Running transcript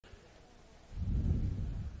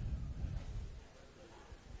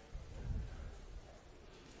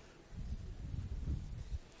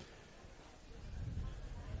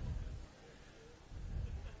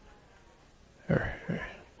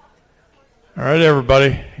All right,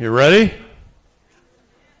 everybody, you ready?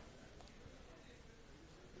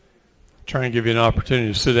 Try and give you an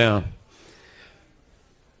opportunity to sit down.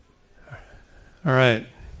 All right,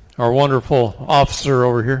 our wonderful officer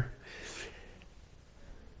over here.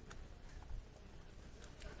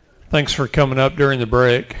 Thanks for coming up during the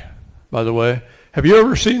break, by the way. Have you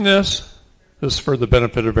ever seen this? This is for the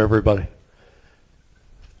benefit of everybody.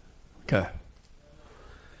 Okay.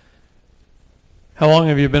 How long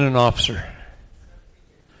have you been an officer?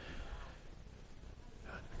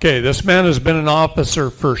 Okay, this man has been an officer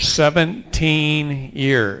for 17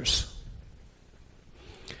 years.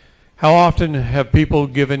 How often have people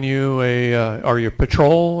given you are you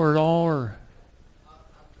patrol at all? Or?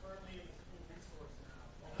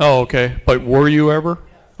 Oh, okay. But were you ever?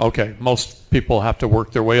 Okay, most people have to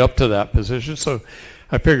work their way up to that position, so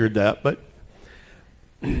I figured that. But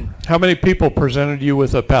how many people presented you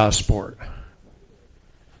with a passport?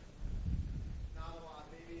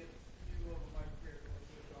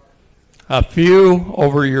 A few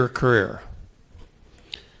over your career.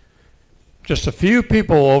 Just a few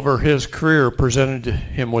people over his career presented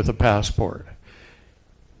him with a passport.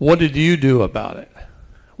 What did you do about it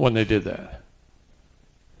when they did that?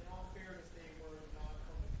 In all fairness, they were not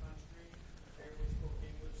from the country. They were spoke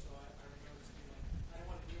English, so I remember being like, I don't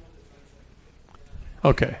want to deal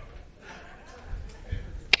with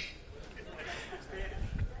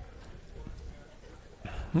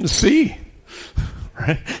this. Okay. See?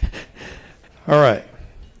 Right? All right.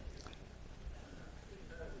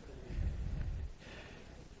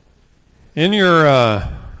 In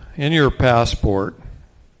your passport,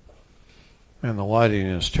 and the lighting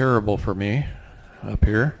is terrible for me up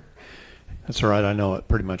here. That's all right. I know it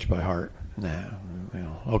pretty much by heart.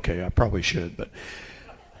 Okay, I probably should, but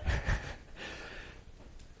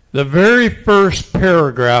the very first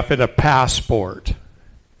paragraph in a passport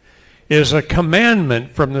is a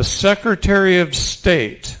commandment from the Secretary of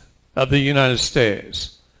State of the United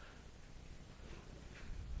States.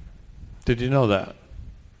 Did you know that?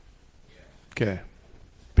 Okay.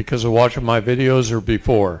 Because of watching my videos or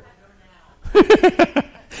before?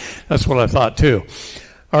 That's what I thought too.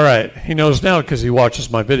 All right. He knows now because he watches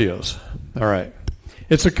my videos. All right.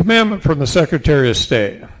 It's a commandment from the Secretary of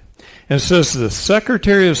State. And it says, the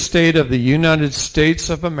Secretary of State of the United States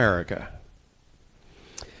of America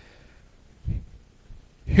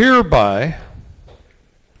hereby...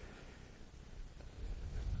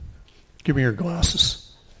 Give me your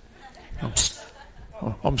glasses.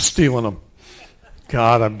 I'm stealing them.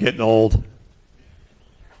 God, I'm getting old.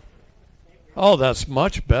 Oh, that's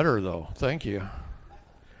much better, though. Thank you.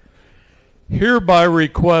 Hereby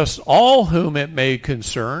request all whom it may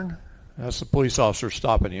concern, that's the police officer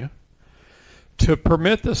stopping you, to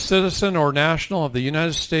permit the citizen or national of the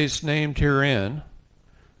United States named herein,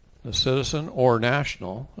 the citizen or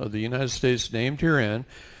national of the United States named herein,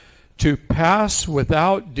 to pass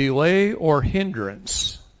without delay or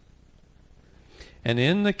hindrance, and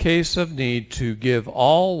in the case of need, to give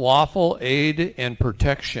all lawful aid and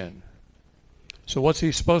protection. So what's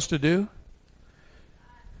he supposed to do?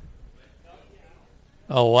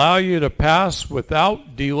 Allow you to pass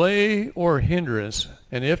without delay or hindrance,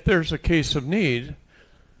 and if there's a case of need,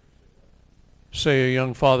 say a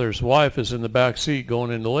young father's wife is in the back seat going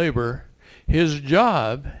into labor, his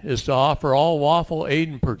job is to offer all lawful aid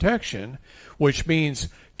and protection, which means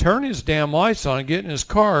turn his damn lights on, get in his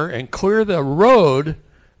car, and clear the road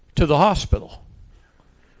to the hospital.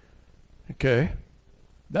 Okay?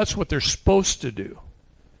 That's what they're supposed to do.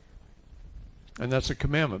 And that's a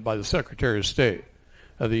commandment by the Secretary of State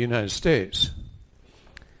of the United States.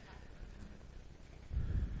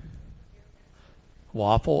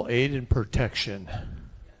 Lawful aid and protection.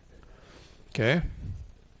 Okay?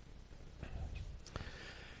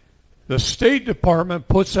 The State Department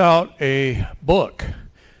puts out a book.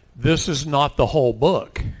 This is not the whole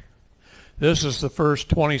book. This is the first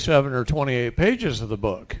 27 or 28 pages of the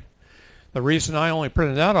book. The reason I only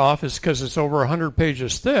printed that off is because it's over 100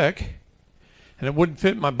 pages thick, and it wouldn't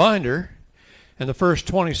fit in my binder. And the first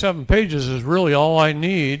 27 pages is really all I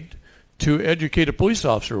need to educate a police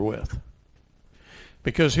officer with.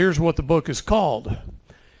 Because here's what the book is called.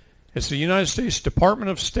 It's the United States Department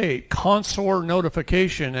of State Consular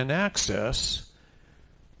Notification and Access.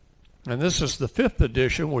 And this is the 5th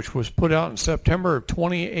edition, which was put out in September of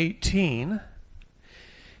 2018.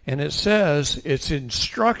 And it says it's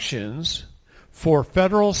instructions for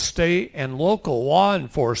federal, state, and local law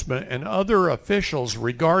enforcement and other officials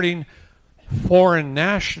regarding foreign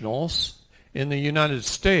nationals in the United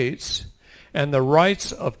States and the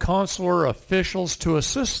rights of consular officials to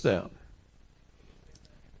assist them.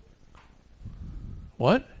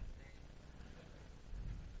 What?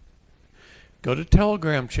 Go to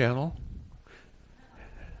Telegram channel,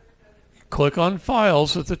 click on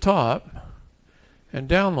files at the top, and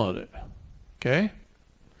download it. Okay?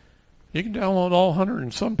 You can download all 100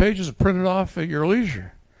 and some pages and print it off at your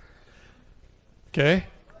leisure. Okay?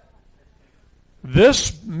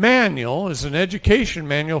 This manual is an education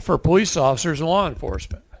manual for police officers and law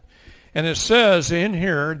enforcement. And it says in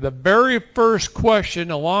here, the very first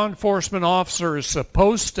question a law enforcement officer is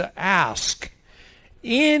supposed to ask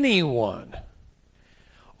anyone,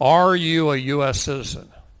 are you a U.S. citizen?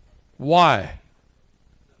 Why?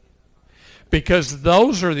 Because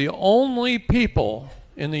those are the only people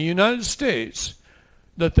in the United States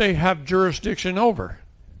that they have jurisdiction over.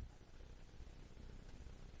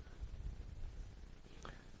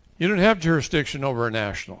 You don't have jurisdiction over a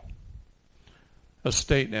national, a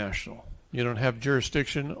state national. You don't have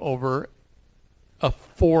jurisdiction over a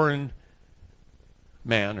foreign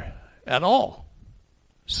man at all.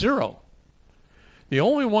 Zero. The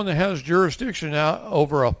only one that has jurisdiction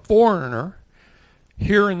over a foreigner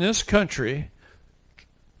here in this country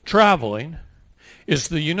traveling is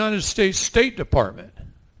the United States State Department.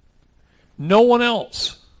 No one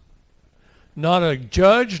else. Not a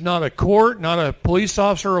judge, not a court, not a police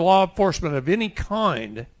officer or law enforcement of any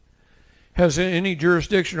kind has any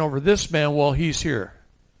jurisdiction over this man while he's here.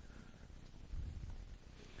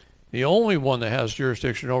 The only one that has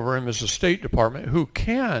jurisdiction over him is the State Department, who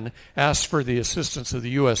can ask for the assistance of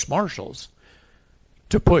the U.S. Marshals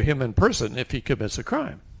to put him in prison if he commits a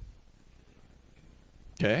crime.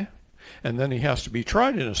 Okay? And then he has to be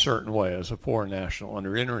tried in a certain way as a foreign national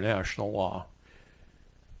under international law.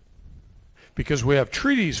 Because we have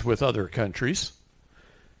treaties with other countries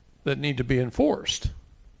that need to be enforced.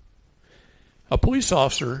 A police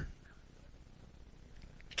officer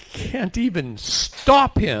can't even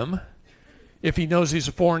stop him if he knows he's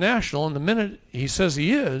a foreign national, and the minute he says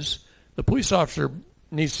he is, the police officer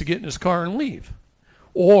needs to get in his car and leave.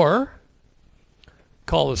 Or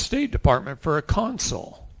call the State Department for a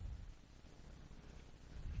consul.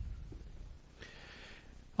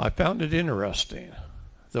 I found it interesting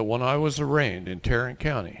that when I was arraigned in Tarrant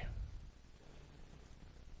County,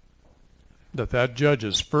 that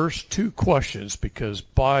judge's first two questions, because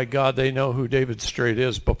by God they know who David Straight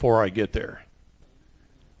is before I get there.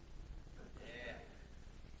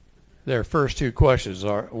 Their first two questions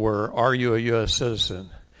were, are you a U.S. citizen?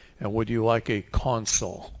 And would you like a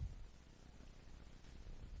consul?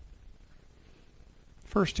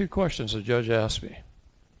 First two questions the judge asked me.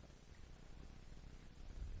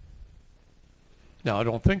 Now, I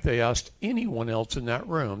don't think they asked anyone else in that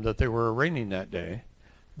room that they were arraigning that day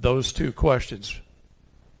those two questions,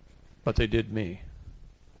 but they did me.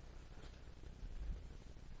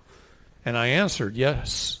 And I answered,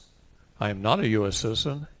 yes, I am not a U.S.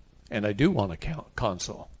 citizen, and I do want a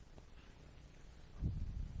consul.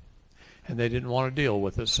 And they didn't want to deal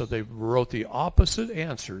with it, so they wrote the opposite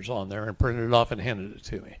answers on there and printed it off and handed it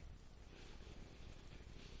to me.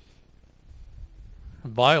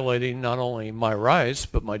 Violating not only my rights,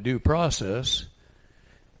 but my due process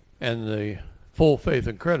and the full faith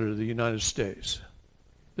and credit of the United States.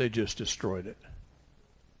 They just destroyed it.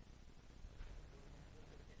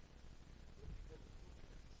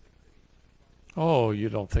 Oh, you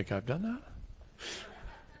don't think I've done that?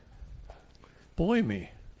 Believe me,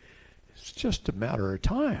 it's just a matter of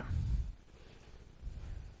time.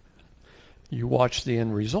 You watch the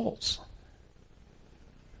end results.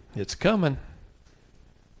 It's coming.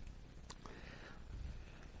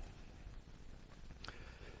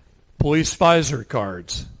 Police visor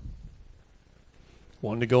cards.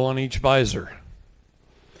 One to go on each visor.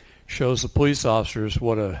 Shows the police officers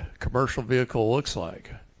what a commercial vehicle looks like.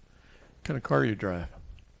 What kind of car you drive?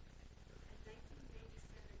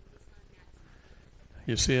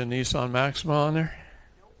 You see a Nissan Maxima on there?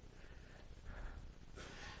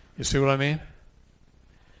 You see what I mean?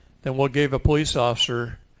 Then what gave a police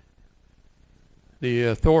officer the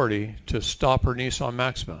authority to stop her Nissan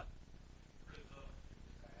Maxima?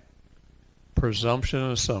 Presumption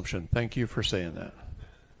and assumption. Thank you for saying that.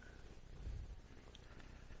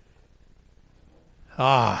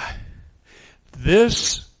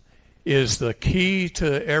 This is the key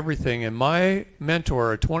to everything. And my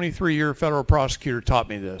mentor, a 23-year federal prosecutor, taught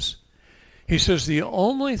me this. He says the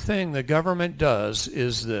only thing the government does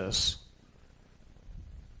is this.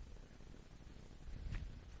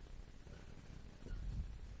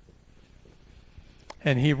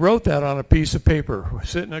 And he wrote that on a piece of paper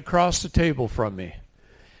sitting across the table from me.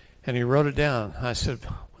 And he wrote it down. I said,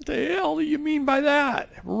 what the hell do you mean by that?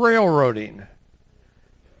 Railroading.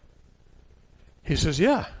 He says,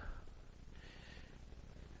 yeah.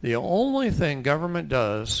 The only thing government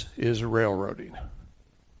does is railroading.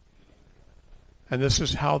 And this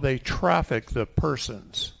is how they traffic the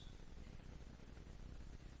persons.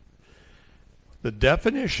 The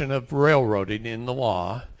definition of railroading in the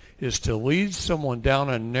law is to lead someone down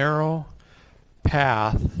a narrow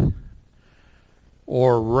path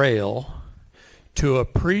or rail to a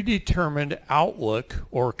predetermined outlook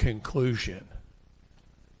or conclusion.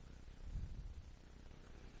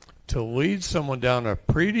 To lead someone down a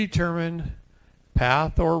predetermined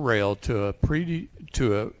path or rail to a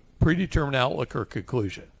predetermined outlook or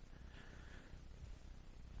conclusion.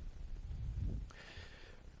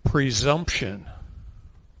 Presumption.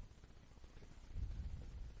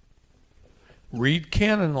 Read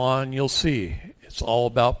canon law and you'll see it's all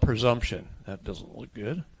about presumption. That doesn't look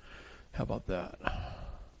good. How about that?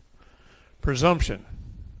 Presumption.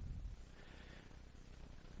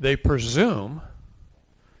 They presume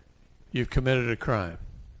you've committed a crime.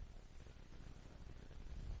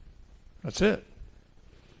 That's it.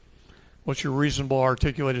 What's your reasonable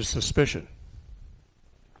articulated suspicion?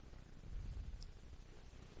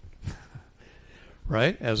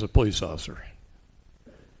 Right? As a police officer.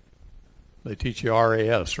 They teach you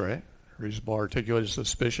RAS, right? Reasonable articulated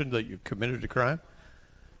suspicion that you've committed a crime.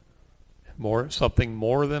 Something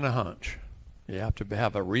more than a hunch. You have to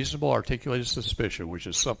have a reasonable articulated suspicion, which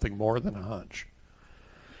is something more than a hunch.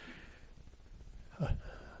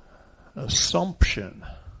 Assumption.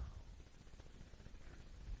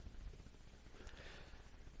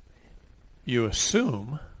 You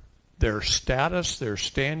assume their status, their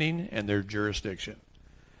standing, and their jurisdiction.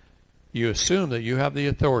 You assume that you have the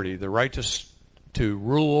authority, the right to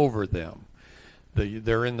rule over them.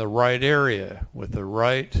 They're in the right area with the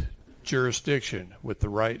right jurisdiction, with the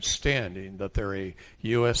right standing, that they're a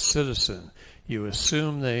U.S. citizen. You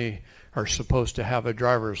assume they are supposed to have a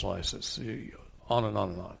driver's license. On and on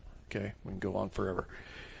and on. Okay, we can go on forever.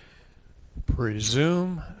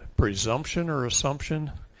 Presumption or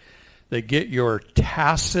assumption. They get your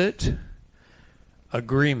tacit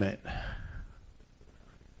agreement.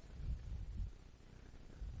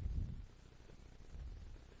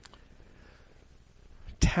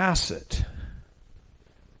 Tacit.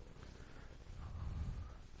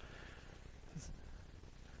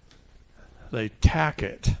 They tack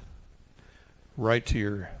it right to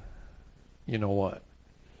your, you know what.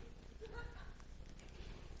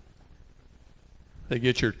 They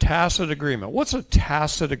get your tacit agreement. What's a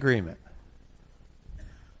tacit agreement?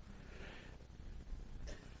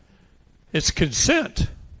 It's consent.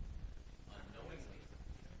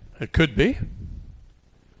 It could be.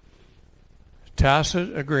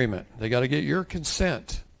 Tacit agreement. They got to get your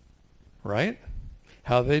consent, right?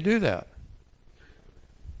 How do they do that?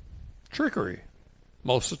 Trickery,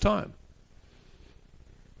 most of the time.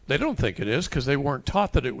 They don't think it is because they weren't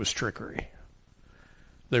taught that it was trickery.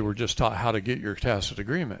 They were just taught how to get your tacit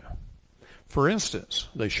agreement. For instance,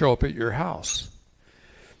 they show up at your house,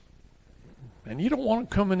 and you don't want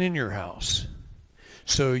them coming in your house.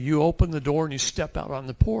 So you open the door and you step out on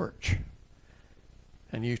the porch,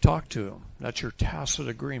 and you talk to them. That's your tacit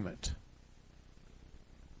agreement.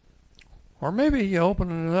 Or maybe you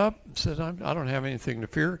open it up and said, I don't have anything to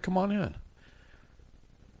fear. Come on in.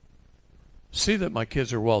 See that my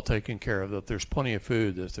kids are well taken care of, that there's plenty of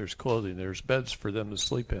food, that there's clothing, there's beds for them to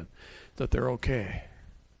sleep in, that they're okay.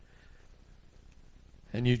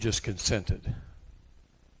 And you just consented.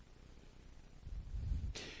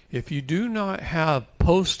 If you do not have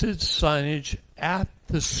posted signage at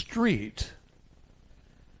the street,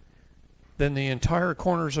 then the entire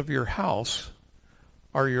corners of your house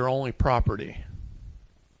are your only property.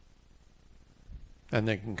 And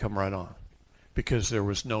they can come right on. Because there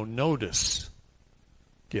was no notice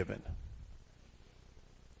given.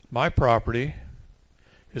 My property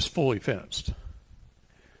is fully fenced.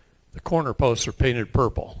 The corner posts are painted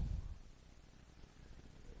purple.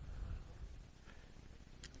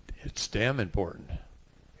 It's damn important,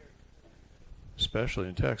 especially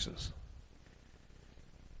in Texas.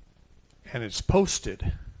 And it's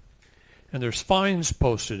posted. And there's fines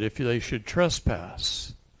posted if they should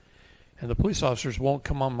trespass. And the police officers won't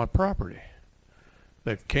come on my property.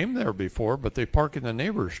 They've came there before, but they park in the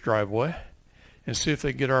neighbor's driveway and see if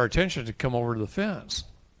they get our attention to come over to the fence.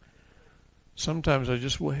 Sometimes I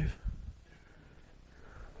just wave.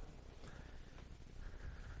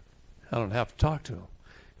 I don't have to talk to them.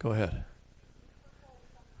 Go ahead.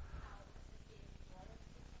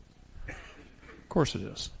 Of course it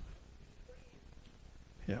is.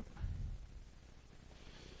 Yep.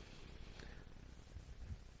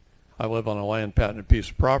 I live on a land patented piece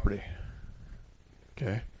of property.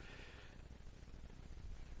 Okay.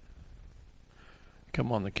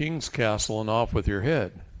 Come on the king's castle and off with your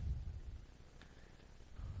head.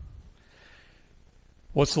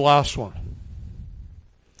 What's the last one?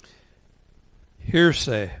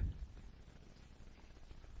 Hearsay.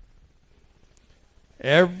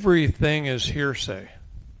 Everything is hearsay.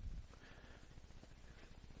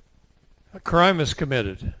 A crime is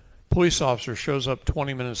committed. Police officer shows up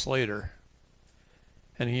 20 minutes later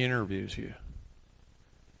and he interviews you.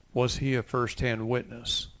 Was he a first-hand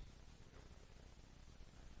witness?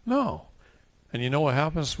 No. And you know what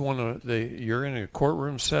happens when you're in a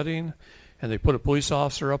courtroom setting and they put a police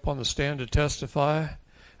officer up on the stand to testify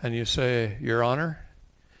and you say, Your Honor,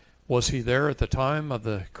 was he there at the time of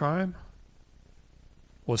the crime?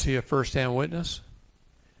 Was he a first-hand witness?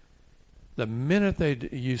 The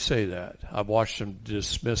minute you say that, I've watched them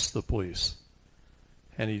dismiss the police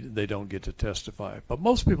and they don't get to testify. But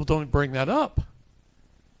most people don't bring that up.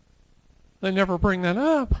 They never bring that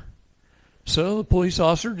up. So the police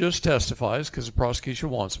officer just testifies because the prosecution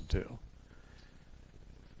wants him to.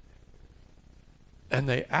 And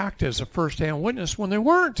they act as a first-hand witness when they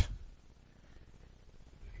weren't.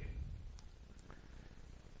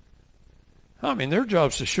 I mean, their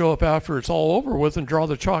job's to show up after it's all over with and draw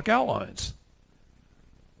the chalk outlines.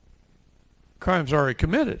 Crime's already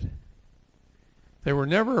committed. They were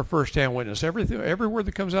never a first-hand witness. Every word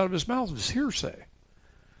that comes out of his mouth is hearsay.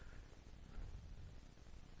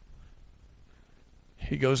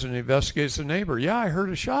 He goes and investigates the neighbor. Yeah, I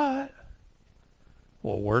heard a shot.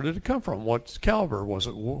 Well, where did it come from? What caliber was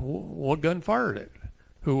it? What gun fired it?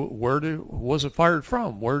 Was it fired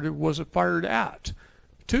from? Was it fired at?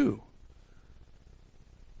 To?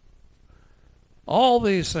 All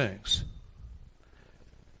these things.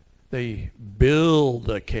 They build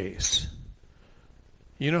a case.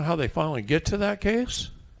 You know how they finally get to that case?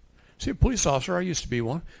 See, a police officer, I used to be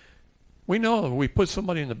one. We know that we put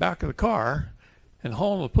somebody in the back of the car and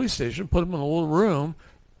haul them to the police station, put them in a little room.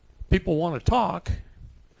 People want to talk,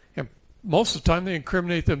 and most of the time they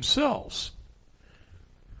incriminate themselves.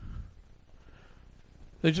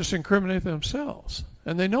 They just incriminate themselves,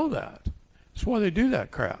 and they know that. That's why they do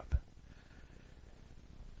that crap.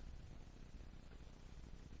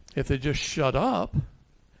 If they just shut up,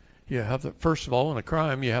 you have first of all, in a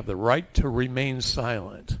crime, you have the right to remain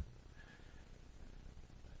silent.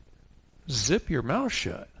 Zip your mouth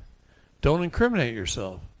shut. Don't incriminate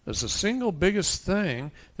yourself. That's the single biggest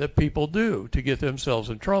thing that people do to get themselves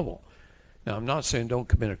in trouble. Now, I'm not saying don't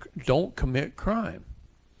commit crime.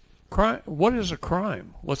 Crime. What is a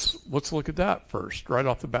crime? Let's look at that first, right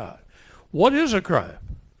off the bat. What is a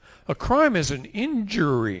crime? A crime is an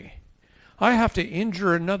injury. I have to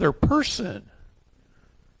injure another person.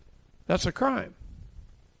 That's a crime.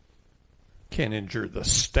 Can't injure the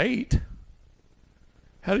state.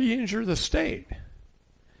 How do you injure the state?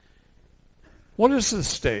 What is the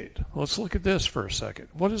state? Let's look at this for a second.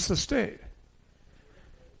 What is the state?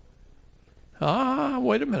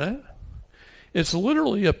 Wait a minute. It's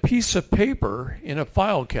literally a piece of paper in a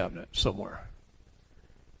file cabinet somewhere.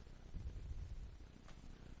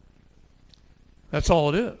 That's all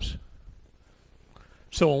it is.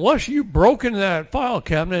 So unless you broke into that file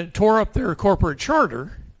cabinet and tore up their corporate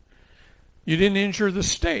charter, you didn't injure the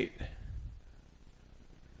state.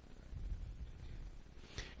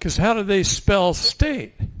 Because how did they spell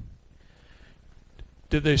state?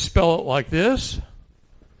 Did they spell it like this?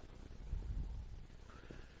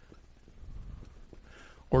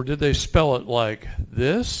 Or did they spell it like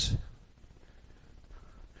this?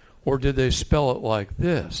 Or did they spell it like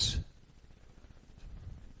this?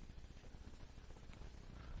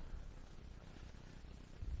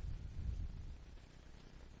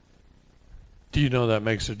 Do you know that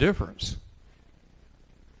makes a difference?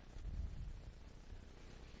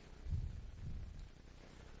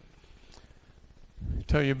 I'll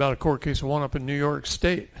tell you about a court case I won up in New York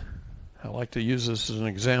State. I like to use this as an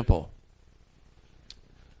example.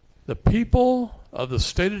 The people of the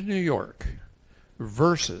state of New York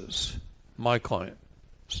versus my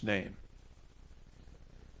client's name.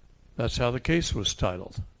 That's how the case was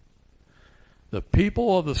titled. The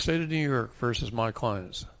people of the state of New York versus my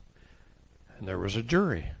clients. And there was a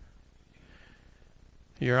jury.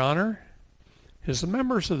 Your Honor, is the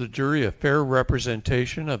members of the jury a fair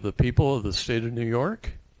representation of the people of the state of New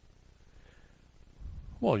York?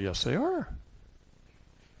 Well, yes, they are.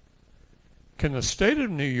 Can the state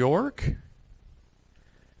of New York,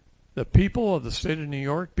 the people of the state of New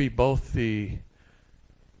York, be both the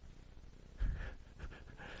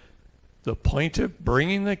plaintiff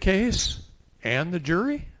bringing the case and the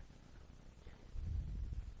jury?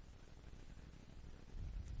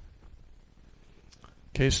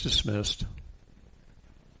 Case dismissed.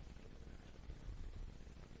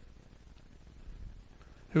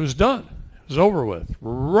 It was done. It was over with.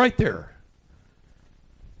 Right there.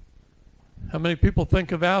 How many people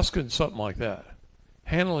think of asking something like that?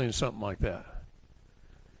 Handling something like that?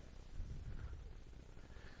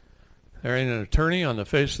 There ain't an attorney on the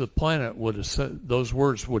face of the planet would have said those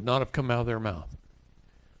words would not have come out of their mouth.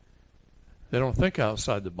 They don't think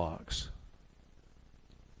outside the box.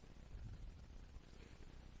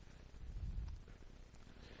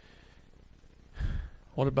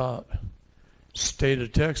 What about state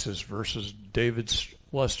of Texas versus David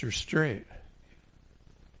Lester Strait?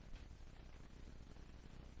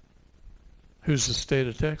 Who's the state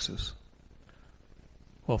of Texas?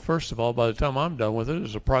 Well, first of all, by the time I'm done with it,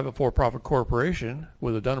 it's a private for-profit corporation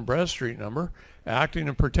with a Dun & Bradstreet number, acting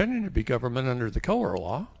and pretending to be government under the color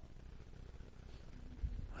law.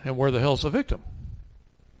 And where the hell's the victim?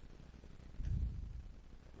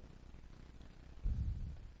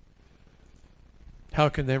 How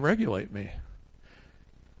can they regulate me?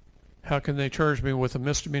 How can they charge me with a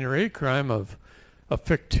misdemeanor A crime of a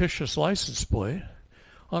fictitious license plate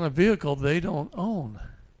on a vehicle they don't own?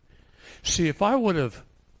 See, if I would have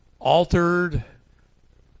altered,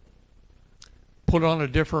 put on a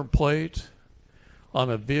different plate on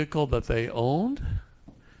a vehicle that they owned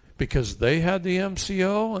because they had the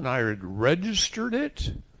MCO and I had registered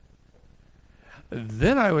it,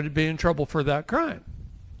 then I would be in trouble for that crime.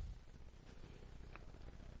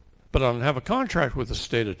 But I don't have a contract with the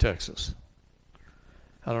state of Texas.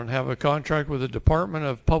 I don't have a contract with the Department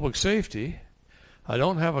of Public Safety. I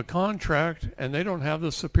don't have a contract, and they don't have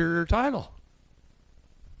the superior title.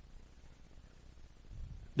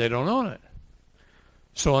 They don't own it.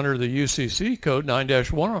 So under the UCC code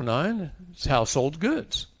 9-109, it's household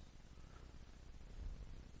goods.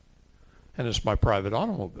 And it's my private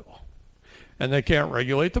automobile. And they can't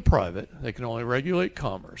regulate the private. They can only regulate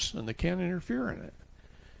commerce, and they can't interfere in it,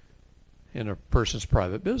 in a person's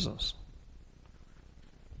private business.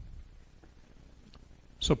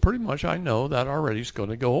 So pretty much I know that already is going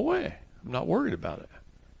to go away. I'm not worried about it.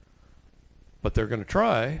 But they're going to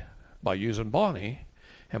try by using Bonnie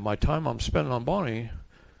and my time I'm spending on Bonnie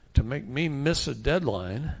to make me miss a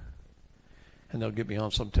deadline, and they'll get me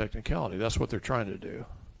on some technicality. That's what they're trying to do.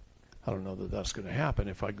 I don't know that that's going to happen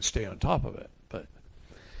if I can stay on top of it, but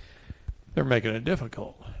they're making it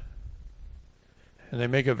difficult. And they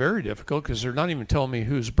make it very difficult because they're not even telling me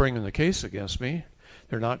who's bringing the case against me.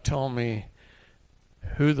 They're not telling me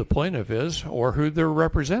who the plaintiff is or who they're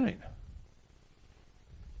representing.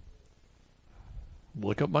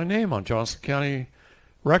 Look up my name on Johnson County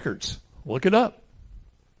records. Look it up.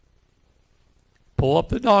 Pull up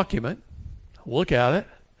the document, look at it,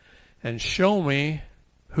 and show me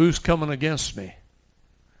who's coming against me.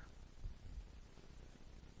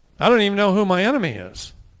 I don't even know who my enemy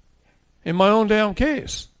is in my own damn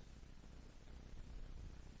case.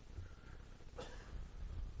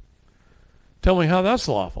 Tell me how that's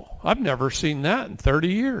lawful. I've never seen that in 30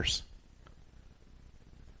 years.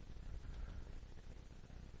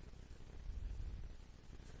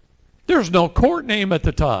 There's no court name at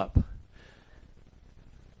the top.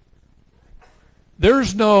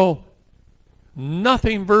 There's no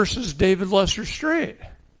nothing versus David Lester Strait.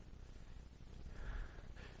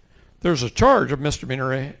 There's a charge of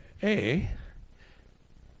misdemeanor A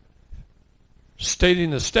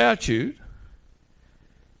stating the statute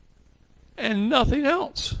and nothing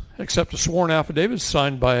else except a sworn affidavit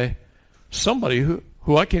signed by somebody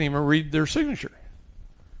who I can't even read their signature.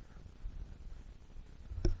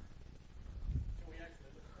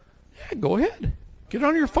 Yeah, go ahead. Get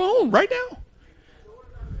on your phone right now.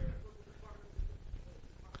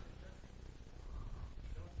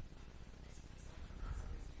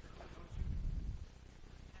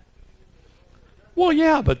 Well,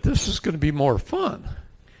 yeah, but this is going to be more fun.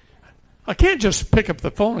 I can't just pick up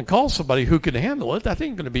the phone and call somebody who can handle it. That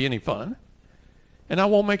ain't going to be any fun. And I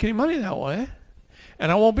won't make any money that way.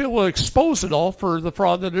 And I won't be able to expose it all for the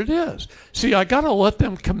fraud that it is. See, I got to let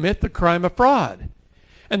them commit the crime of fraud.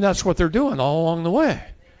 And that's what they're doing all along the way.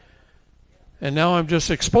 And now I'm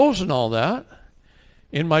just exposing all that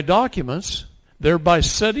in my documents, thereby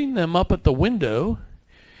setting them up at the window.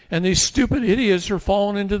 And these stupid idiots are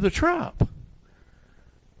falling into the trap.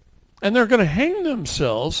 And they're going to hang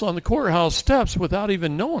themselves on the courthouse steps without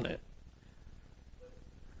even knowing it.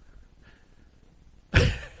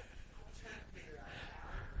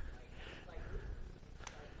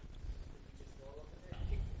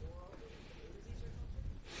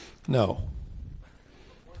 No.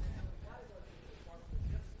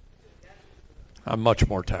 I'm much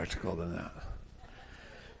more tactical than that.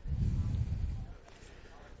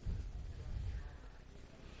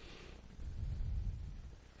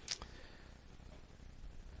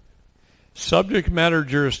 Subject matter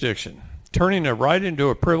jurisdiction. Turning a right into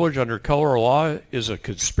a privilege under color of law is a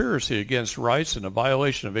conspiracy against rights and a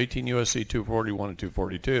violation of 18 U.S.C. 241 and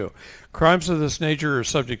 242. Crimes of this nature are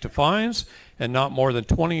subject to fines and not more than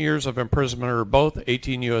 20 years of imprisonment or both,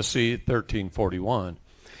 18 U.S.C. 1341.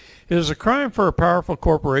 It is a crime for a powerful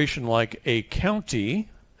corporation like a county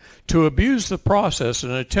to abuse the process in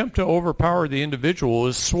an attempt to overpower the individual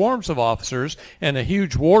with swarms of officers and a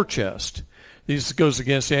huge war chest. This goes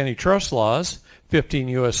against antitrust laws, 15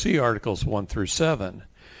 U.S.C. Articles 1 through 7.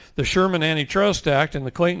 The Sherman Antitrust Act and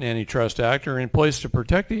the Clayton Antitrust Act are in place to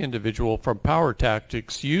protect the individual from power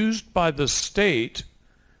tactics used by the state.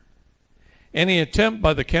 Any attempt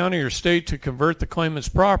by the county or state to convert the claimant's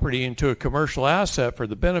property into a commercial asset for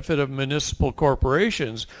the benefit of municipal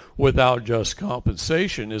corporations without just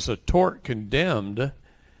compensation is a tort condemned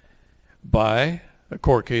by a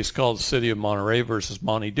court case called the City of Monterey versus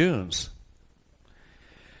Monty Dunes.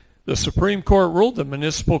 The Supreme Court ruled that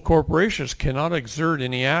municipal corporations cannot exert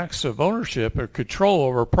any acts of ownership or control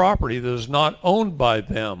over property that is not owned by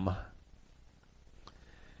them.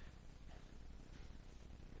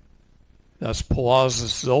 That's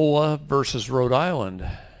Palazzola versus Rhode Island.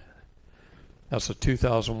 That's a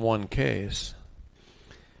 2001 case.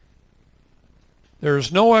 There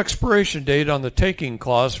is no expiration date on the taking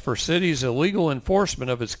clause for cities' illegal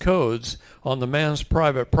enforcement of its codes on the man's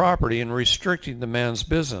private property and restricting the man's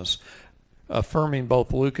business, affirming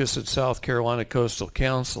both Lucas and South Carolina Coastal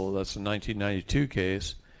Council. That's a 1992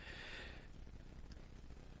 case.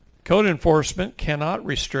 Code enforcement cannot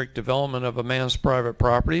restrict development of a man's private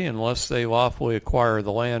property unless they lawfully acquire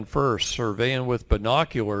the land first. Surveying with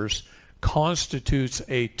binoculars constitutes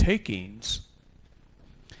a takings.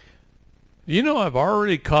 You know, I've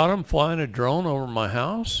already caught them flying a drone over my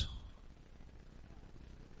house.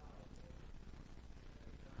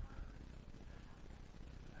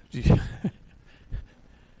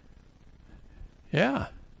 Yeah.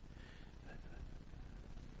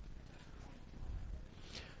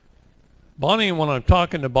 Bonnie, when I'm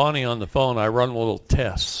talking to Bonnie on the phone, I run little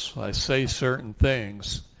tests. I say certain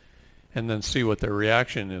things and then see what their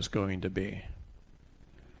reaction is going to be.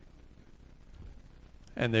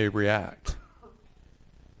 And they react.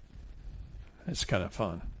 It's kind of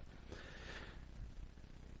fun.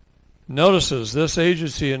 Notices this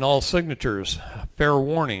agency and all signatures, fair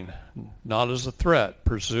warning, not as a threat,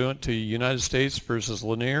 pursuant to United States versus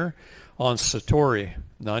Lanier on Satori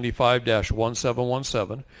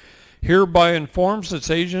 95-1717, hereby informs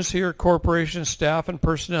its agency or corporation staff and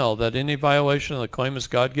personnel that any violation of the claimant's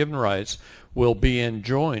God-given rights will be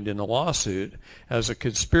enjoined in the lawsuit as a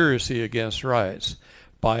conspiracy against rights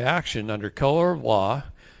by action under color of law,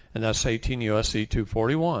 and that's 18 U.S.C.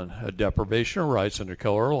 241, a deprivation of rights under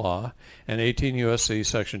color of law, and 18 U.S.C.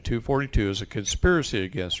 section 242 is a conspiracy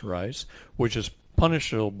against rights, which is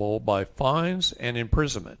punishable by fines and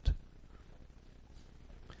imprisonment.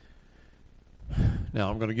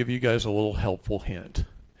 Now I'm going to give you guys a little helpful hint.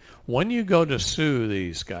 When you go to sue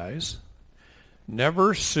these guys,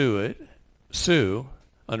 never sue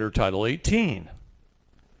under Title 18.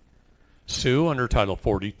 Sue under Title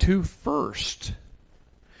 42 first.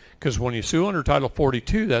 Because when you sue under Title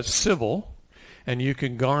 42, that's civil, and you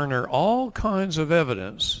can garner all kinds of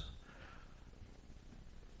evidence,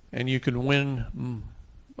 and you can win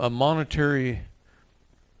a monetary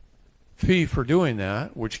fee for doing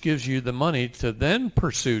that, which gives you the money to then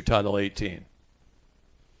pursue Title 18.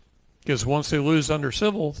 Because once they lose under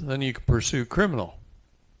civil, then you can pursue criminal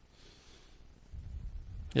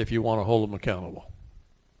if you want to hold them accountable.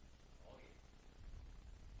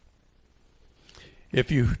 If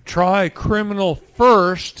you try criminal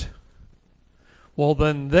first, well,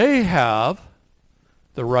 then they have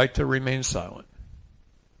the right to remain silent.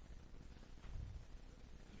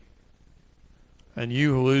 And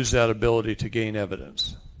you lose that ability to gain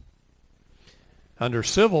evidence. Under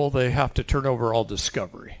civil, they have to turn over all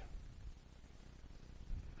discovery.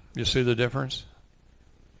 You see the difference?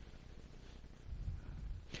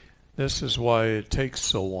 This is why it takes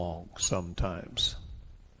so long sometimes.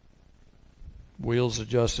 Wheels of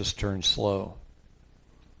justice turn slow.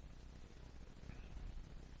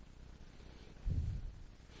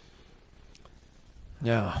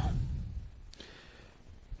 Now,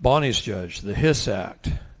 Bonnie's judge, the Hiss Act,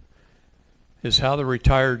 is how the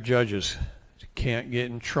retired judges can't get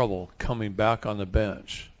in trouble coming back on the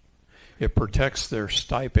bench. It protects their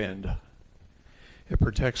stipend. It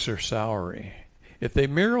protects their salary. If they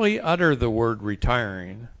merely utter the word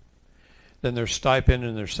retiring, then their stipend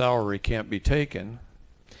and their salary can't be taken.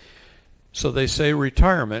 So they say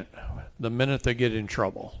retirement the minute they get in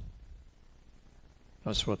trouble.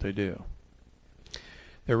 That's what they do.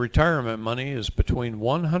 Their retirement money is between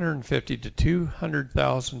 $150,000 to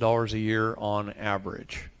 $200,000 a year on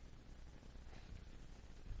average.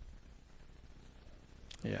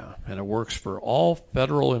 Yeah, and it works for all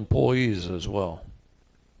federal employees as well.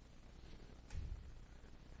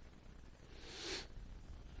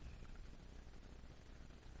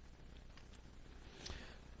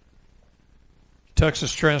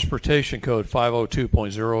 Texas Transportation Code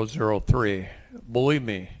 502.003. Believe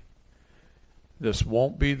me, this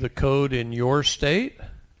won't be the code in your state,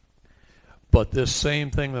 but this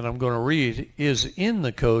same thing that I'm going to read is in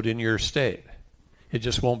the code in your state. It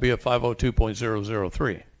just won't be a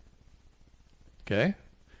 502.003. Okay?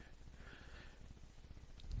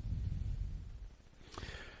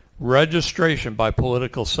 Registration by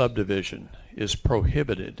political subdivision is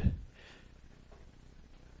prohibited.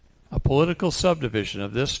 A political subdivision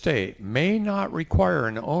of this state may not require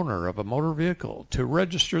an owner of a motor vehicle to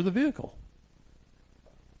register the vehicle.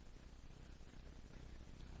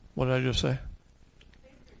 What did I just say?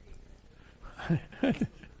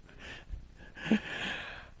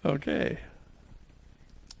 Okay.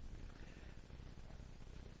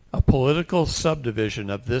 A political subdivision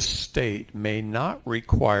of this state may not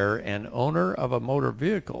require an owner of a motor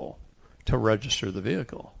vehicle to register the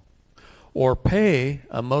vehicle, or pay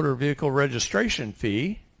a motor vehicle registration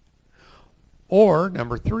fee, or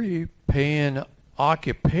number 3, pay an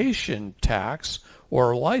occupation tax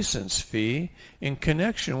or license fee in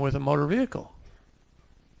connection with a motor vehicle.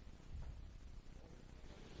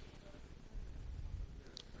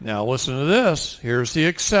 Now listen to this. Here's the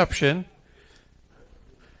exception.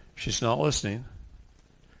 She's not listening.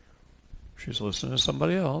 She's listening to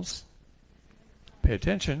somebody else. Pay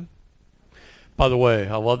attention. By the way,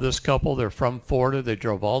 I love this couple. They're from Florida. They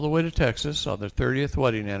drove all the way to Texas on their 30th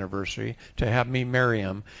wedding anniversary to have me marry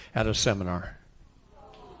them at a seminar.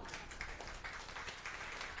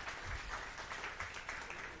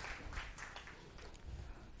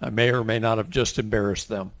 I may or may not have just embarrassed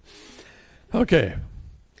them. Okay,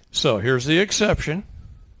 so here's the exception.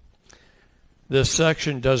 This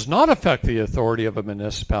section does not affect the authority of a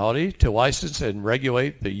municipality to license and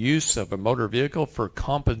regulate the use of a motor vehicle for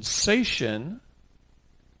compensation.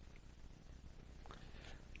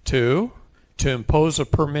 2, to impose a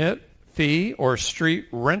permit fee or street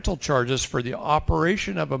rental charges for the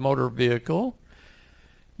operation of a motor vehicle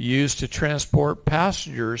used to transport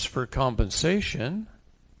passengers for compensation.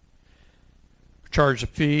 Charge a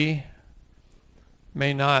fee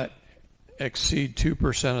may not exceed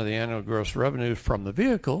 2% of the annual gross revenue from the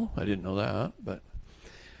vehicle. I didn't know that, but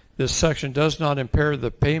this section does not impair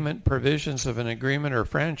the payment provisions of an agreement or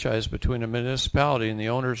franchise between a municipality and the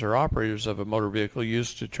owners or operators of a motor vehicle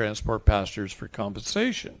used to transport passengers for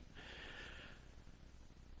compensation.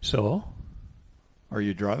 So, are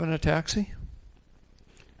you driving a taxi,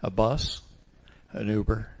 a bus, an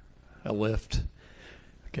Uber, a Lyft?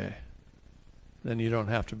 Okay. Then you don't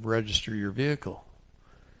have to register your vehicle,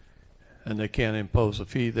 and they can't impose a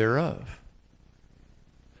fee thereof.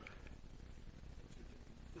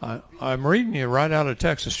 I'm reading you right out of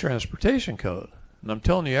Texas Transportation Code, and I'm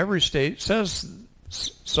telling you every state says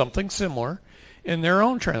something similar in their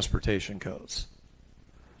own transportation codes.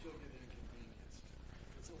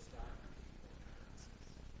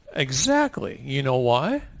 Exactly. You know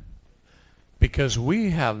why? Because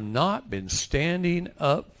we have not been standing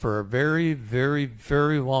up for a very, very,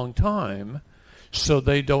 very long time, so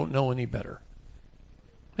they don't know any better.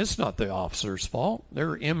 It's not the officer's fault.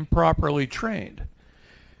 They're improperly trained,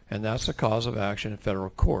 and that's a cause of action in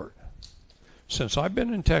federal court. Since I've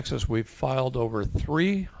been in Texas, we've filed over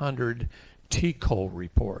 300 TCOL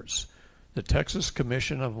reports, the Texas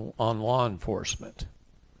Commission on Law Enforcement.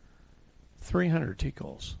 300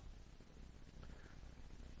 TCOLs.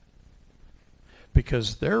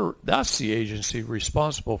 Because that's the agency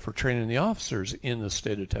responsible for training the officers in the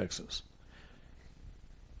state of Texas.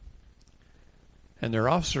 And their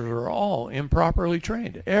officers are all improperly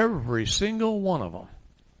trained, every single one of them.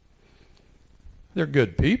 They're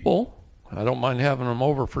good people. I don't mind having them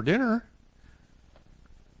over for dinner.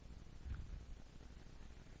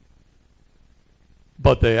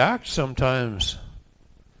 But they act sometimes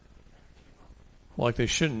like they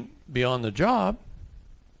shouldn't be on the job.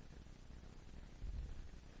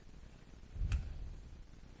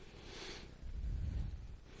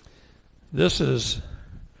 This is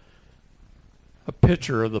a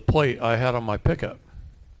picture of the plate I had on my pickup.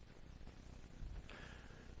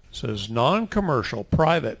 It says non-commercial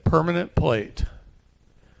private permanent plate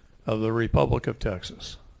of the Republic of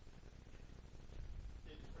Texas.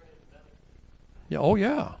 Yeah, oh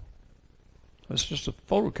yeah. That's just a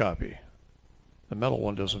photocopy. The metal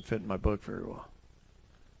one doesn't fit in my book very well.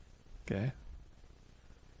 Okay.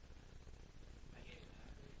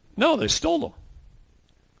 No, they stole them.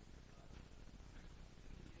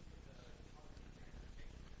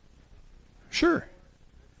 Sure.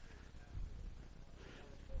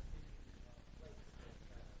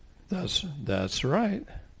 That's right.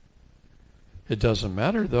 It doesn't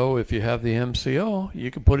matter though if you have the MCO.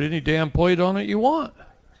 You can put any damn plate on it you want.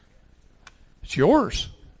 It's yours.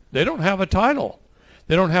 They don't have a title.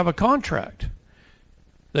 They don't have a contract.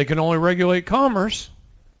 They can only regulate commerce.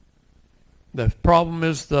 The problem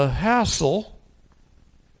is the hassle,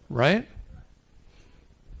 right?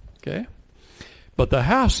 Okay. But the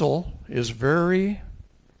hassle is very,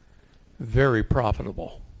 very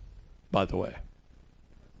profitable, by the way.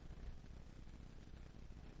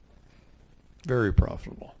 Very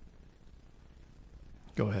profitable.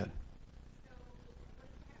 Go ahead.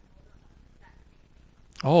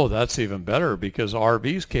 Oh, that's even better because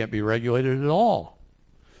RVs can't be regulated at all.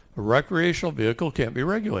 A recreational vehicle can't be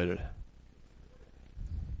regulated.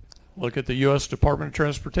 Look at the U.S. Department of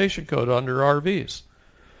Transportation code under RVs.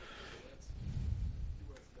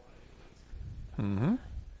 Mm-hmm.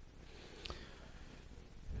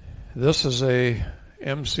 This is a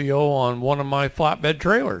MCO on one of my flatbed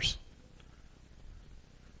trailers.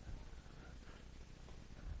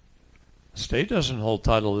 State doesn't hold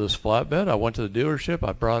title to this flatbed. I went to the dealership.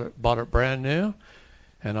 I bought it brand new,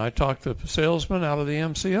 and I talked the salesman out of the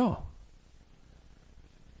MCO.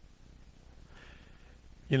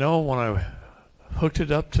 You know, when I hooked it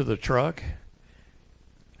up to the truck,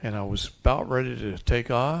 and I was about ready to take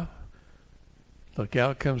off, the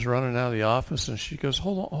gal comes running out of the office, and she goes,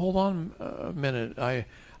 "Hold on a minute. I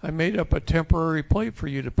made up a temporary plate for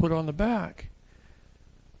you to put on the back."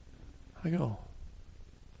 I go,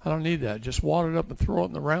 "I don't need that. Just wad it up and throw it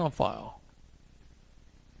in the round file."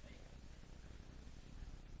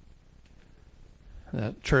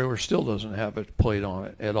 That trailer still doesn't have a plate on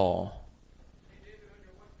it at all.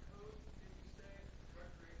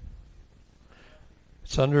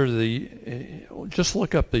 It's under the, just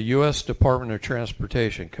look up the U.S. Department of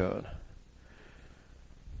Transportation code.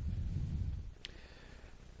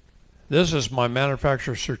 This is my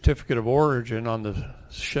manufacturer certificate of origin on the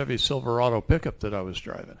Chevy Silverado pickup that I was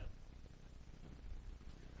driving.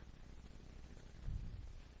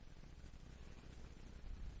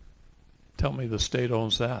 Tell me the state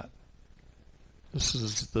owns that. This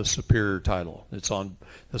is the superior title. It's on,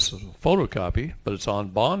 this is a photocopy, but it's on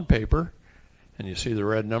bond paper. And you see the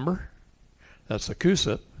red number? That's the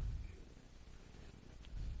CUSIP.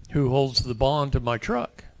 Who holds the bond to my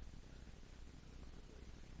truck?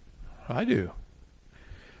 I do.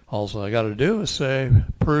 All I got to do is say,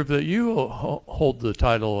 prove that you hold the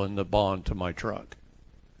title and the bond to my truck.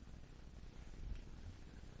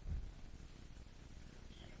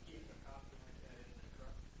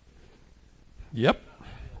 Yep.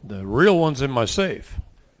 The real one's in my safe.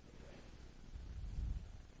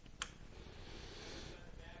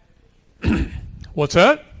 What's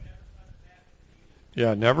that?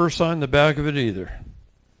 Yeah, never sign the back of it either.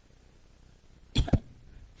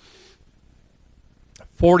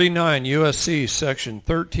 49 USC section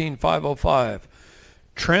 13505.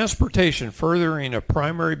 Transportation furthering a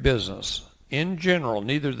primary business. In general,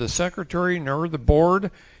 neither the secretary nor the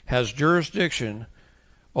board has jurisdiction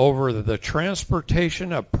over the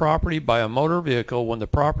transportation of property by a motor vehicle when the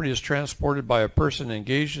property is transported by a person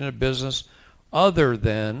engaged in a business other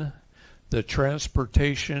than the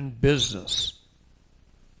transportation business.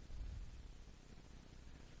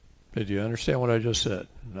 Did you understand what I just said?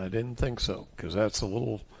 I didn't think so, because that's a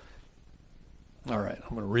little... All right,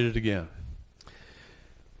 I'm going to read it again.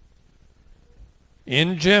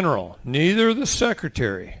 In general, neither the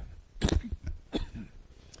secretary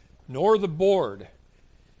nor the board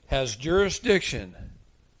has jurisdiction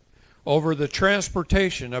over the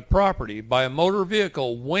transportation of property by a motor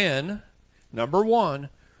vehicle when, number one,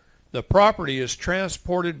 the property is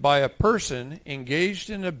transported by a person engaged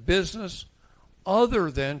in a business other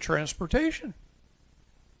than transportation.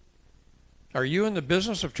 Are you in the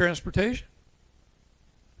business of transportation?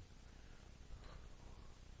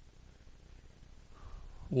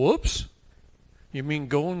 Whoops. You mean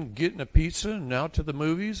going getting a pizza and out to the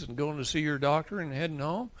movies and going to see your doctor and heading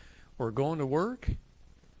home or going to work?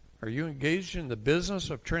 Are you engaged in the business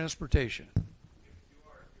of transportation?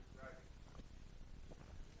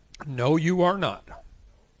 No, you are not.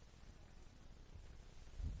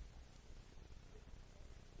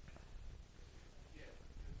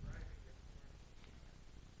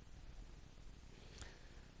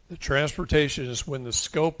 The transportation is when the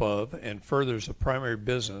scope of and furthers a primary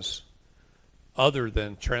business other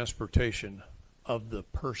than transportation of the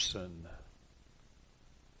person.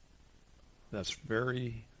 That's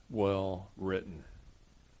very well written.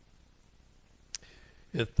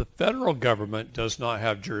 If the federal government does not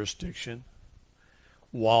have jurisdiction,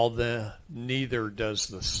 neither does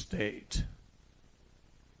the state.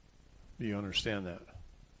 Do you understand that?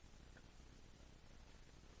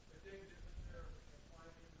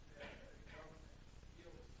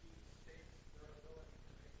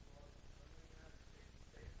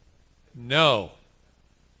 No.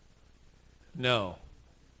 No.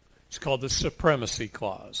 It's called the Supremacy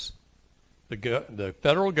Clause. The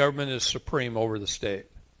federal government is supreme over the state.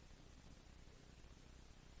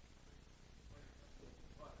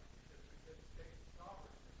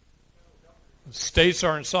 States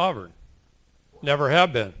aren't sovereign. Never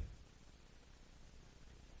have been.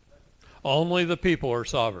 Only the people are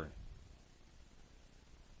sovereign.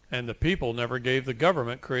 And the people never gave the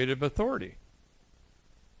government creative authority.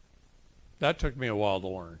 That took me a while to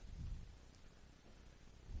learn.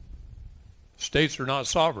 States are not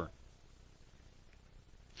sovereign.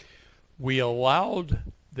 We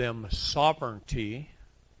allowed them sovereignty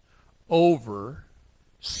over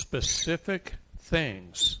specific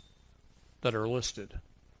things that are listed.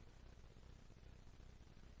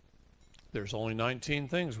 There's only 19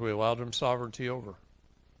 things we allowed them sovereignty over.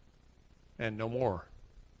 And no more.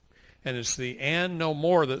 And it's the and no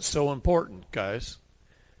more that's so important, guys.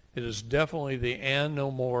 It is definitely the and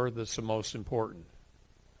no more that's the most important.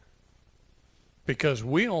 Because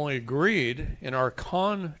we only agreed in our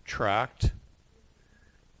contract,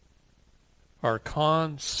 our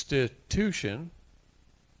Constitution,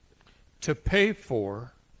 to pay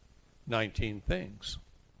for 19 things.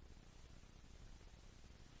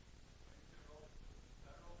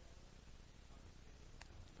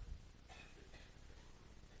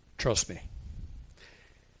 Trust me.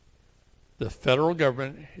 The federal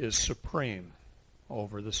government is supreme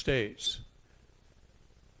over the states.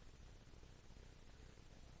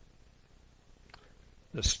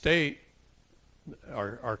 The state,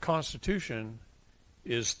 our Constitution,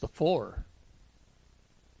 is the floor.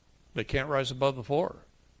 They can't rise above the floor.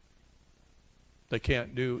 They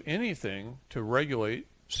can't do anything to regulate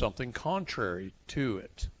something contrary to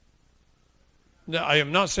it. Now, I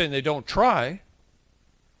am not saying they don't try.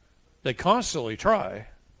 They constantly try.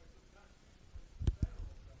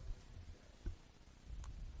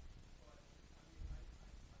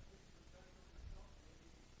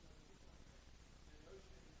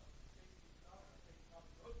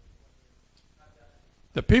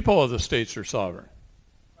 The people of the states are sovereign.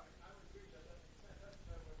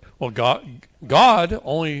 Well, God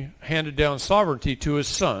only handed down sovereignty to his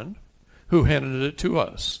son, who handed it to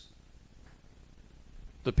us,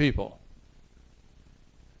 the people.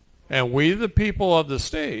 And we, the people of the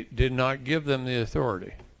state, did not give them the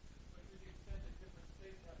authority.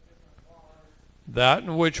 That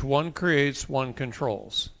in which one creates, one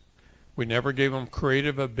controls. We never gave them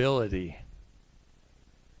creative ability.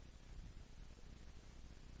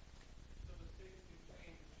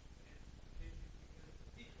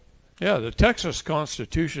 Yeah, the Texas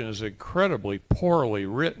Constitution is incredibly poorly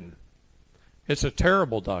written. It's a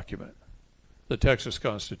terrible document, the Texas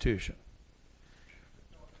Constitution.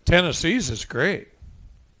 Tennessee's is great.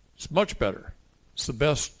 It's much better. It's the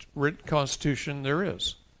best written constitution there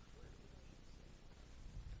is.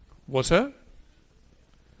 What's that?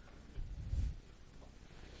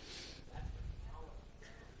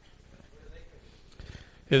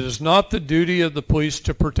 It is not the duty of the police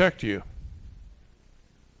to protect you.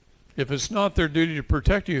 If it's not their duty to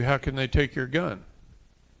protect you, how can they take your gun?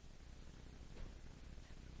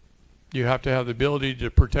 You have to have the ability to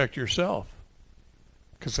protect yourself,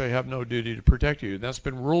 because they have no duty to protect you. That's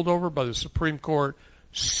been ruled over by the Supreme Court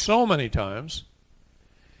so many times.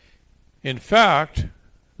 In fact,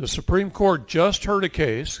 the Supreme Court just heard a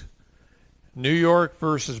case, New York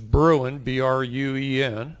versus Bruen,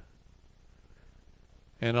 B-R-U-E-N.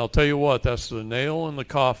 And I'll tell you what, that's the nail in the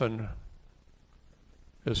coffin,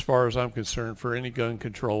 as far as I'm concerned, for any gun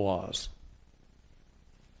control laws.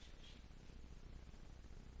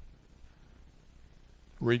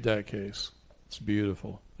 Read that case. It's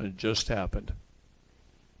beautiful. And it just happened.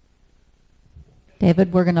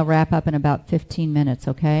 David, we're going to wrap up in about 15 minutes,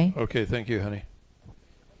 okay? Okay, thank you, honey.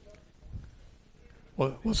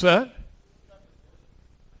 What's that?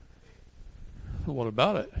 What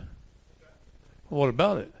about it? What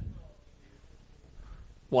about it?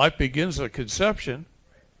 Life begins at conception,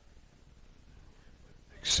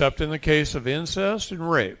 except in the case of incest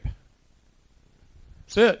and rape.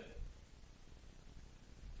 That's it.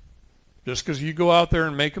 Just because you go out there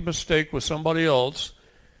and make a mistake with somebody else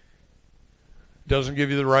doesn't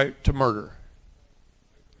give you the right to murder.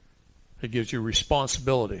 It gives you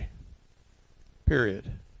responsibility.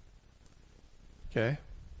 period. Okay?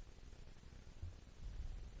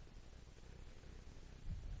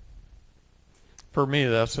 For me,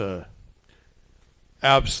 that's a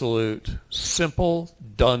absolute simple,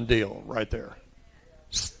 done deal right there.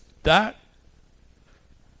 That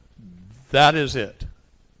is it.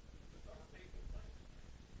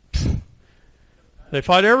 They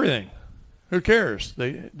fight everything. Who cares?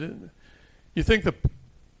 You think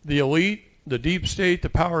the elite, the deep state, the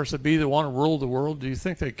powers that be that want to rule the world, do you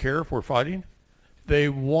think they care if we're fighting? They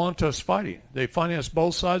want us fighting. They finance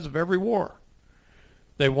both sides of every war.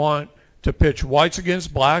 They want to pitch whites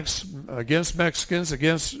against blacks, against Mexicans,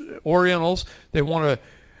 against Orientals. They want to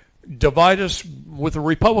divide us with the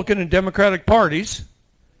Republican and Democratic parties.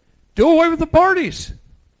 Do away with the parties.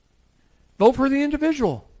 Vote for the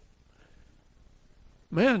individual.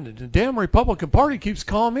 Man, the damn Republican Party keeps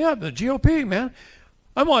calling me up. The GOP, man.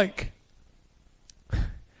 I'm like,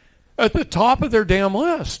 at the top of their damn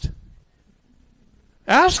list.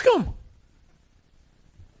 Ask them.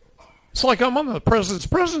 It's like I'm on the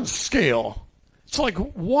president's scale. It's like,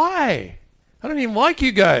 why? I don't even like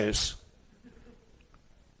you guys.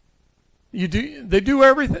 They do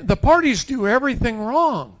everything. The parties do everything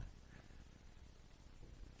wrong.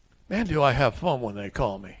 Man, do I have fun when they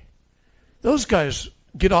call me. Those guys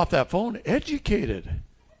get off that phone educated.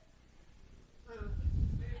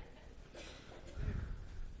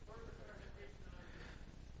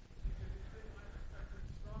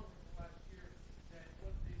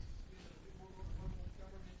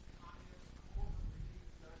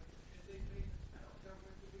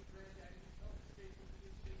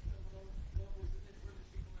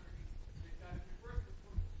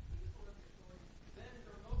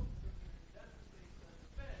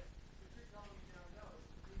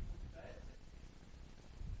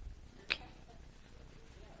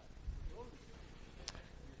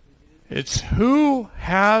 It's who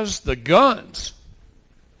has the guns.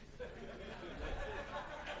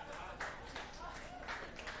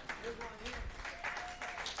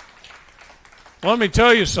 Let me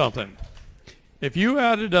tell you something. If you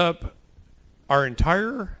added up our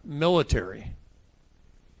entire military,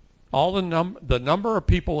 all the number of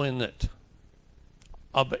people in it,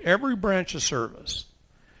 of every branch of service,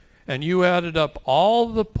 and you added up all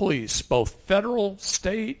the police, both federal,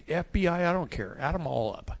 state, FBI, I don't care, add them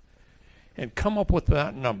all up, and come up with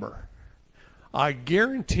that number, I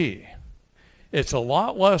guarantee it's a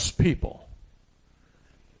lot less people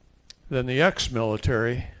than the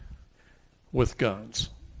ex-military with guns.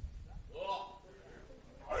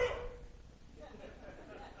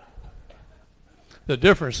 The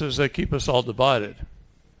difference is they keep us all divided.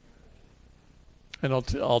 And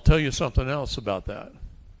I'll tell you something else about that.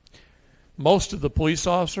 Most of the police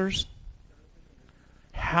officers,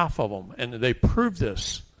 half of them, and they proved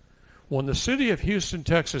this, when the city of Houston,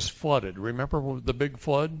 Texas flooded, remember the big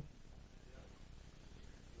flood?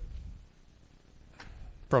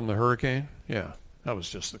 From the hurricane? Yeah, that was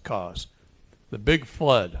just the cause. The big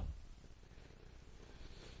flood.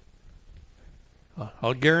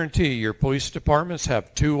 I'll guarantee your police departments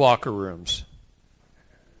have 2 locker rooms.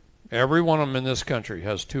 Every one of them in this country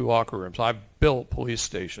has 2 locker rooms. I've built police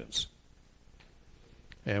stations.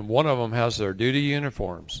 And one of them has their duty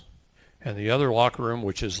uniforms. And the other locker room,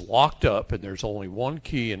 which is locked up, and there's only one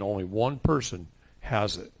key and only one person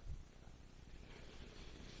has it.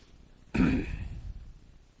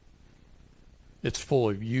 It's full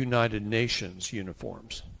of United Nations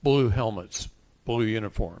uniforms, blue helmets, blue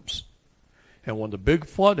uniforms. And when the big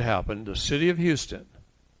flood happened, the city of Houston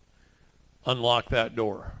unlocked that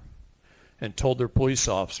door and told their police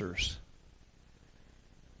officers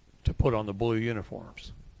to put on the blue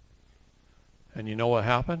uniforms. And you know what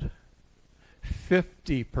happened?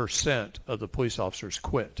 50% of the police officers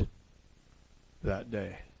quit that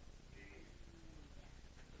day.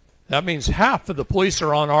 That means half of the police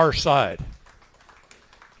are on our side.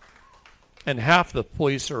 And half the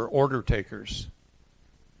police are order takers.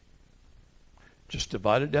 Just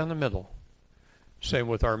divide it down the middle. Same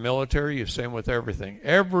with our military, same with everything.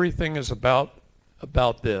 Everything is about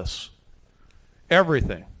this.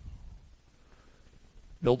 Everything.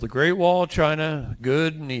 Build the Great Wall of China,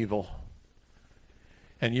 good and evil.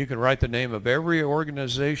 And you can write the name of every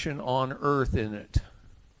organization on earth in it.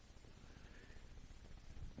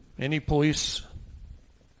 Any police,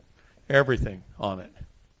 everything on it.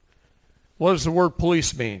 What does the word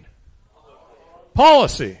police mean?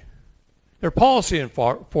 Policy. They're policy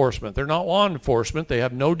enforcement. They're not law enforcement. They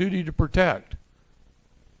have no duty to protect.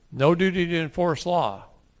 No duty to enforce law.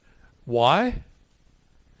 Why?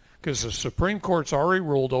 Because the Supreme Court's already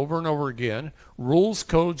ruled over and over again, rules,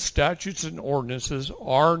 codes, statutes, and ordinances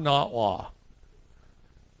are not law.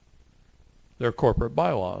 They're corporate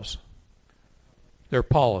bylaws. They're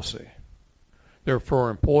policy. They're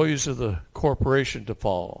for employees of the corporation to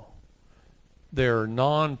follow. They're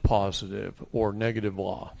non-positive or negative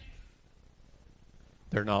law.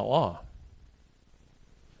 They're not law.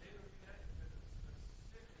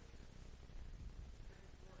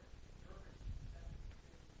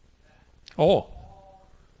 Oh,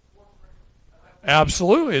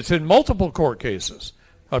 absolutely. It's in multiple court cases.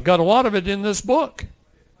 I've got a lot of it in this book.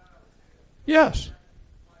 Yes.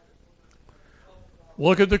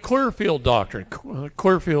 Look at the Clearfield Doctrine,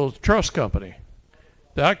 Clearfield Trust Company.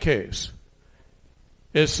 That case.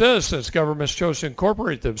 It says since governments chose to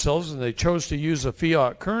incorporate themselves and they chose to use a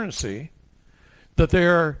fiat currency, that they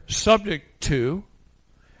are subject to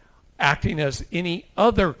acting as any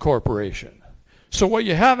other corporation. So what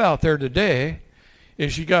you have out there today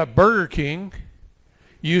is you got Burger King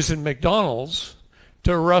using McDonald's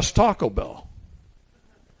to arrest Taco Bell.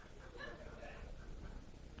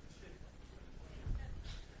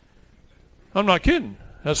 I'm not kidding.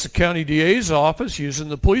 That's the county DA's office using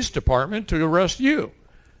the police department to arrest you.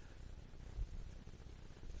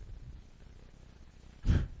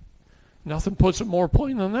 Nothing puts it more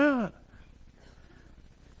plain than that.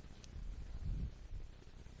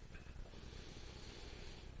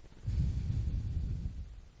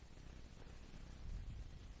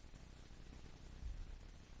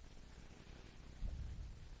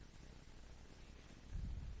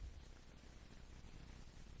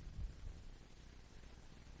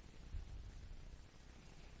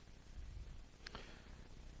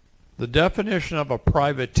 The definition of a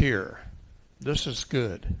privateer. This is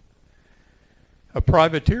good. A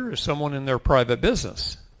privateer is someone in their private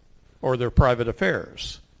business or their private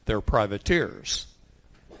affairs. They're privateers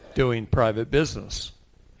doing private business.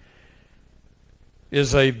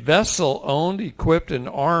 Is a vessel owned, equipped, and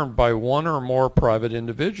armed by one or more private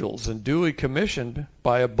individuals and duly commissioned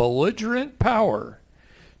by a belligerent power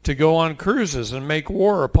to go on cruises and make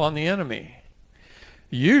war upon the enemy,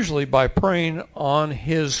 usually by preying on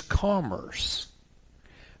his commerce.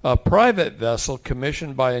 A private vessel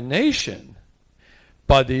commissioned by a nation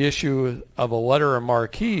by the issue of a letter of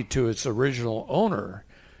marque to its original owner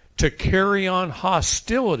to carry on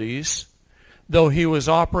hostilities, though he was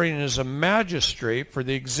operating as a magistrate for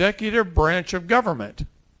the executive branch of government.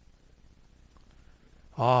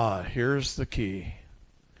 Ah, here's the key.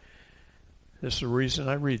 This is the reason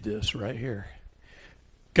I read this right here.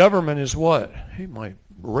 Government is what? Hey, my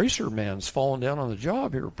racer man's falling down on the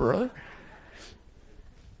job here, brother.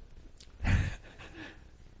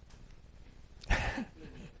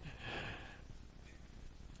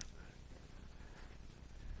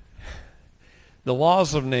 The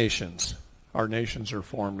laws of nations. Our nations are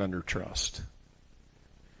formed under trust.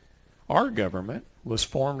 Our government was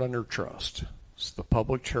formed under trust. It's the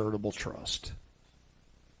public charitable trust.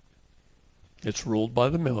 It's ruled by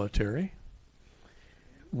the military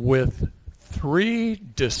with 3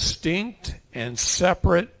 distinct and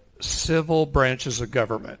separate civil branches of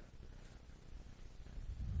government.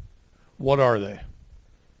 What are they?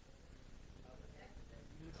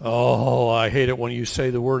 Oh, I hate it when you say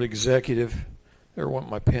the word executive. There went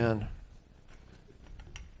my pen.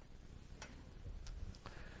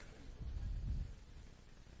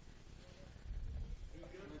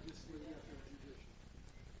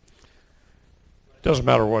 Doesn't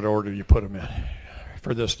matter what order you put them in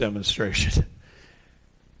for this demonstration.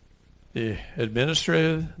 The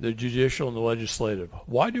administrative, the judicial, and the legislative.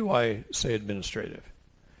 Why do I say administrative?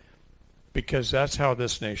 Because that's how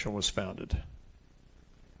this nation was founded.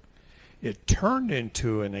 It turned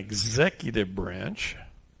into an executive branch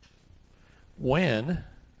when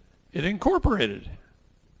it incorporated.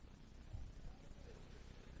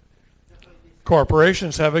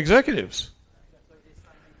 Corporations have executives.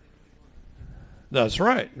 That's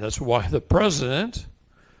right. That's why the president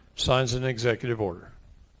signs an executive order.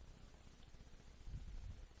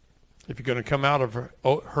 If you're going to come out of her,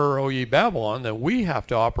 O ye Babylon, then we have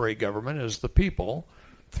to operate government as the people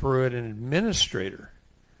through an administrator,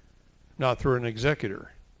 not through an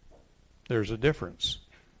executor. There's a difference.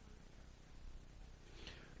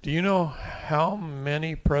 Do you know how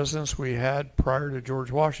many presidents we had prior to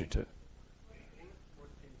George Washington?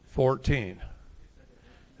 14.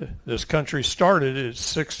 This country started in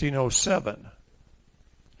 1607.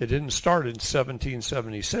 It didn't start in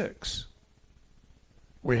 1776.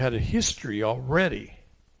 We had a history already.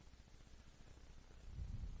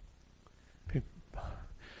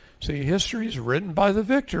 See, history is written by the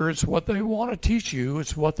victor. It's what they want to teach you.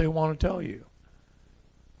 It's what they want to tell you.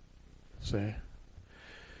 See?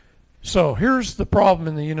 So here's the problem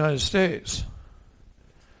in the United States.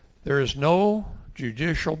 There is no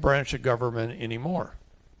judicial branch of government anymore.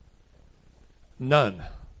 None.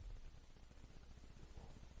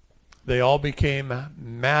 They all became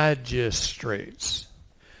magistrates.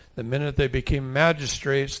 The minute they became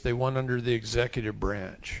magistrates, they went under the executive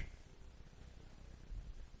branch.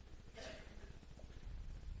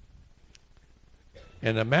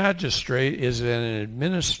 And a magistrate is an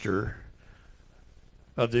administrator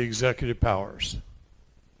of the executive powers.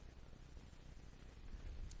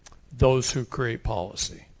 Those who create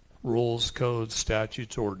policy, rules, codes,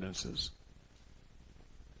 statutes, ordinances.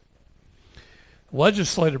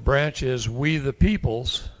 Legislative branch is we the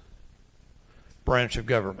people's branch of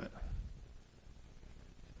government.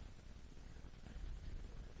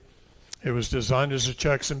 It was designed as a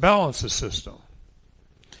checks and balances system.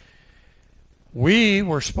 We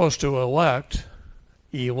were supposed to elect,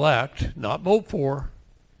 not vote for.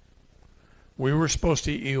 We were supposed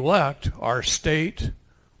to elect our state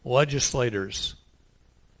legislators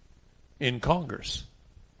in Congress.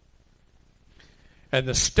 And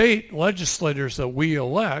the state legislators that we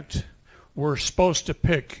elect, we're supposed to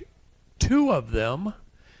pick 2 of them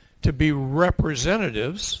to be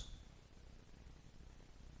representatives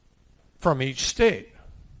from each state.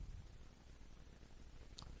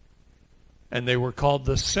 And they were called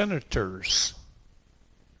the senators.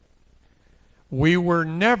 We were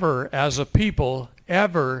never, as a people,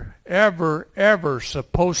 ever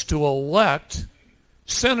supposed to elect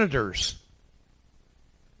senators.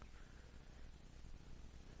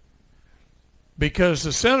 Because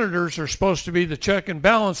the senators are supposed to be the check and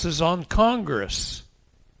balances on Congress.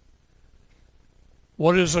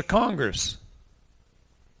 What is a Congress?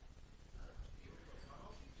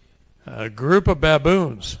 A group of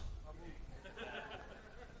baboons.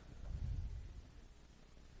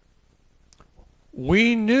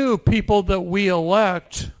 We knew people that we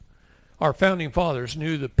elect, our founding fathers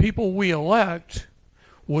knew the people we elect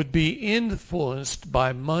would be influenced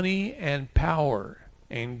by money and power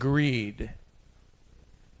and greed.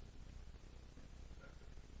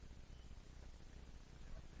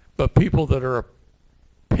 But people that are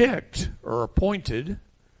picked or appointed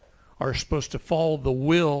are supposed to follow the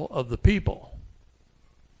will of the people.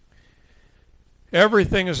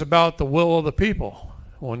 Everything is about the will of the people.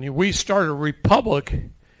 When we start a republic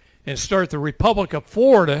and start the Republic of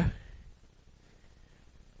Florida,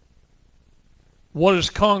 what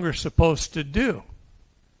is Congress supposed to do?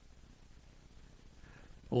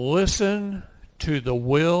 Listen to the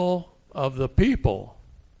will of the people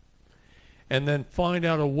and then find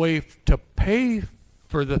out a way to pay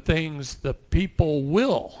for the things the people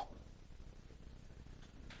will.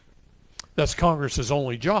 That's Congress's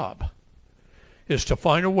only job, is to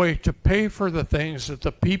find a way to pay for the things that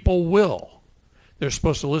the people will. They're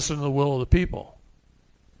supposed to listen to the will of the people.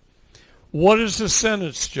 What is the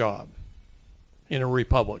Senate's job in a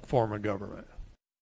republic form of government?